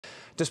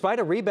Despite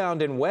a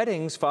rebound in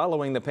weddings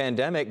following the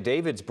pandemic,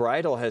 David's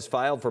Bridal has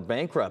filed for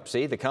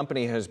bankruptcy. The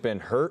company has been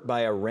hurt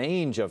by a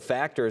range of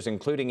factors,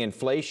 including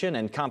inflation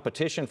and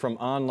competition from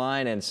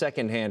online and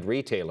secondhand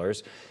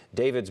retailers.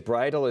 David's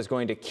Bridal is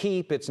going to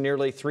keep its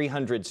nearly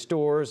 300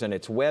 stores and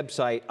its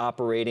website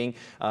operating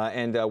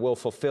and will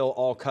fulfill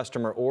all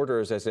customer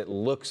orders as it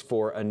looks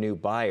for a new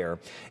buyer.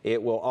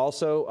 It will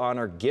also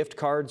honor gift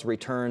cards,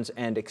 returns,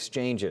 and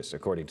exchanges,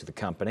 according to the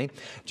company.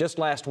 Just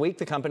last week,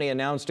 the company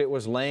announced it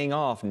was laying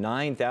off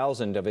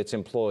 9,000 of its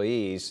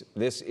employees.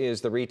 This is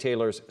the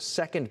retailer's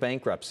second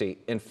bankruptcy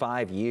in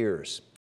 5 years.